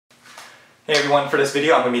Hey everyone, for this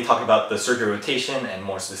video I'm going to be talking about the surgery rotation and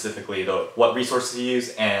more specifically what resources to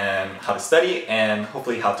use and how to study and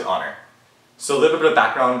hopefully how to honor. So a little bit of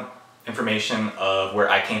background information of where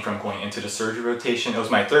I came from going into the surgery rotation. It was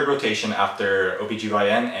my third rotation after OBGYN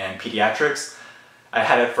and pediatrics. I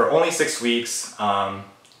had it for only 6 weeks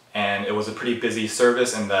and it was a pretty busy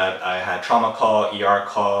service in that I had trauma call, ER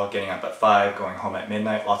call, getting up at 5, going home at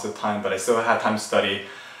midnight, lots of time, but I still had time to study.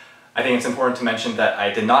 I think it's important to mention that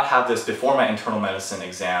I did not have this before my internal medicine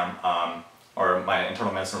exam or my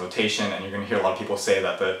internal medicine rotation, and you're going to hear a lot of people say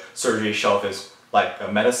that the surgery shelf is like a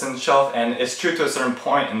medicine shelf, and it's true to a certain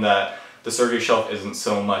point in that the surgery shelf isn't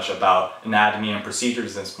so much about anatomy and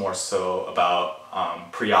procedures, it's more so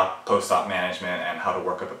about pre-op, post-op management and how to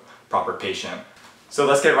work up a proper patient. So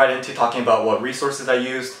let's get right into talking about what resources I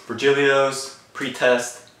used: Virgilio's,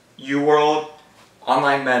 Pretest, UWorld,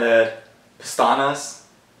 Online MedEd, Pastanas,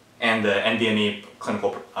 and the NBME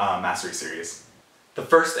Clinical Mastery Series. The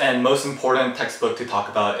first and most important textbook to talk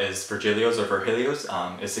about is Virgilio's or Virgilio's.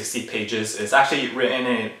 It's 60 pages. It's actually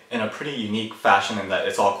written in a pretty unique fashion in that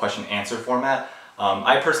it's all question-answer format.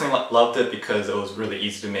 I personally loved it because it was really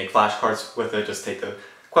easy to make flashcards with it. Just take the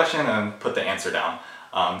question and put the answer down.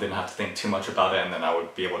 Didn't have to think too much about it, and then I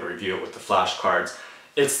would be able to review it with the flashcards.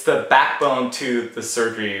 It's the backbone to the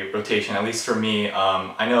surgery rotation, at least for me.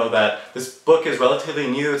 I know that this book is relatively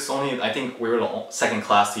new. It's only, I think we were the second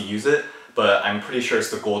class to use it, but I'm pretty sure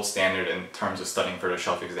it's the gold standard in terms of studying for the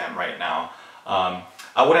shelf exam right now.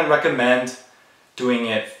 I wouldn't recommend doing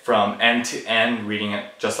it from end to end, reading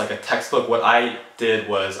it just like a textbook. What I did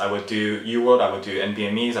was I would do UWorld, I would do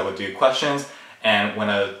NBMEs, I would do questions, and when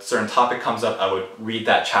a certain topic comes up, I would read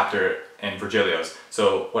that chapter in Virgilio's.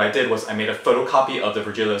 So what I did was I made a photocopy of the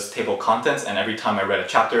Virgilio's table of contents, and every time I read a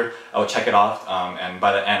chapter, I would check it off, and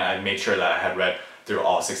by the end I made sure that I had read through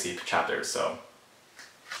all 60 chapters. So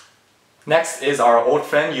next is our old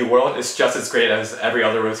friend UWorld. It's just as great as every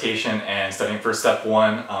other rotation and studying for step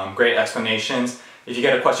 1. Great explanations. If you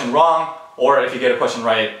get a question wrong, or if you get a question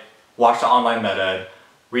right, watch the Online MedEd,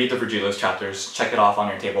 read the Virgilio's chapters, check it off on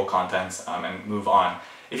your table of contents, and move on.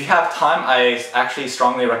 If you have time, I actually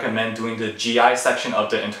strongly recommend doing the GI section of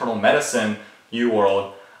the internal medicine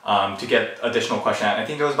UWorld to get additional questions. I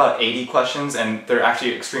think there was about 80 questions, and they're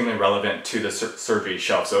actually extremely relevant to the surgery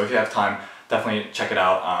shelf. So if you have time, definitely check it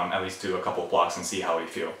out, at least do a couple of blocks and see how you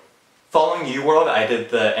feel. Following UWorld, I did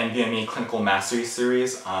the NBME Clinical Mastery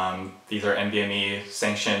Series. These are NBME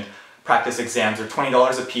sanctioned practice exams. They're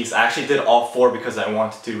 $20 a piece. I actually did all 4 because I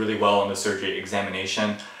wanted to do really well on the surgery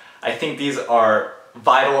examination. I think these are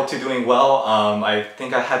vital to doing well. I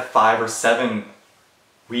think I had 5 or 7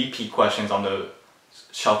 repeat questions on the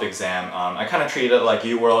shelf exam. I kind of treated it like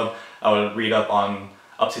UWorld. I would read up on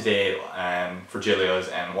UpToDate and Virgilio's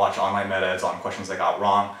and watch Online MedEds on questions I got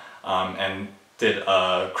wrong, and did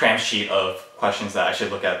a cram sheet of questions that I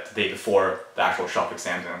should look at the day before the actual shelf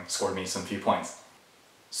exams and scored me some few points.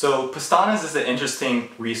 So Pastanas is an interesting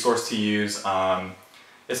resource to use.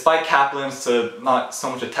 It's by Kaplan, so not so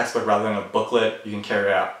much a textbook rather than a booklet you can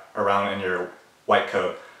carry around in your white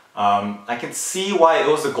coat. I can see why it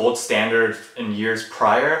was the gold standard in years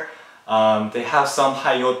prior. They have some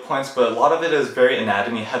high yield points, but a lot of it is very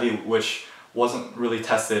anatomy heavy, which wasn't really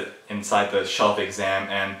tested inside the shelf exam,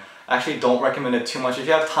 and I actually don't recommend it too much. If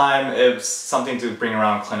you have time, it's something to bring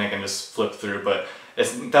around clinic and just flip through, but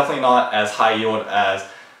it's definitely not as high yield as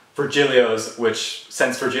Virgilio's, which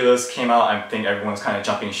since Virgilio's came out, I think everyone's kind of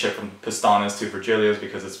jumping ship from Pastanas to Virgilio's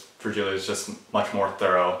because Virgilio's just much more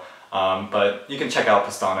thorough. But you can check out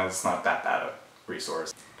Pastanas, it's not that bad a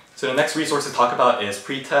resource. So the next resource to talk about is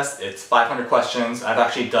Pretest. It's 500 questions. I've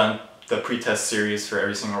actually done the Pretest series for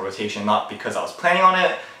every single rotation, not because I was planning on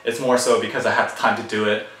it, it's more so because I had the time to do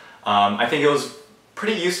it. I think it was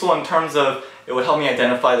pretty useful in terms of it would help me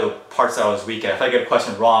identify the parts that I was weak at. If I get a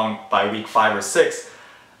question wrong by week 5 or 6,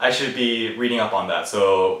 I should be reading up on that.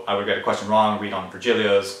 So I would get a question wrong, read on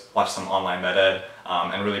Virgilio's, watch some Online MedEd,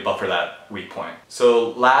 and really buffer that weak point. So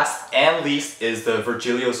last and least is the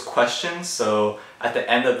Virgilio's questions. So at the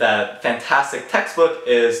end of that fantastic textbook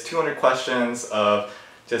is 200 questions of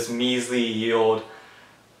just measly yield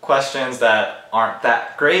questions that aren't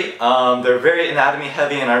that great. They're very anatomy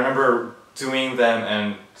heavy, and I remember doing them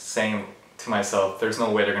and saying to myself, there's no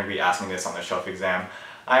way they're going to be asking this on the shelf exam.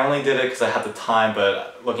 I only did it because I had the time,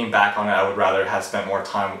 but looking back on it, I would rather have spent more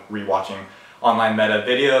time rewatching Online MedEd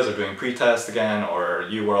videos or doing Pretest again, or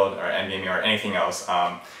UWorld or NBME or anything else.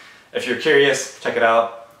 If you're curious, check it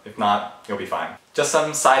out. If not, you'll be fine. Just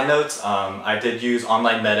some side notes. I did use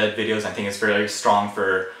Online MedEd videos. I think it's very strong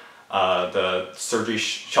for the surgery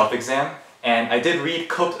shelf exam. And I did read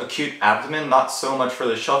Coped Acute Abdomen, not so much for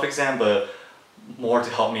the shelf exam, but more to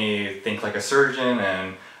help me think like a surgeon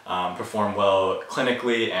and perform well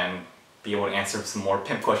clinically and be able to answer some more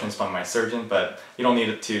pimp questions from my surgeon. But you don't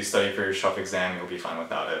need to study for your shelf exam, you'll be fine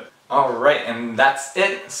without it. Alright, and that's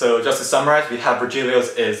it. So just to summarize, we have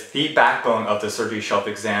Virgilio's is the backbone of the surgery shelf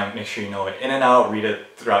exam. Make sure you know it in and out, read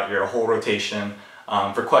it throughout your whole rotation.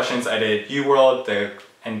 For questions, I did UWorld, the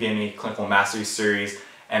NBME Clinical Mastery Series,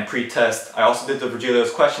 and Pretest. I also did the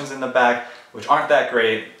Virgilio's questions in the back, which aren't that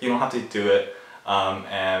great. You don't have to do it.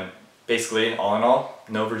 And basically, all in all,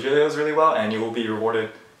 know Virgilio's really well and you will be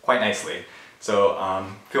rewarded quite nicely. So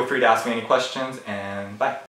feel free to ask me any questions, and bye.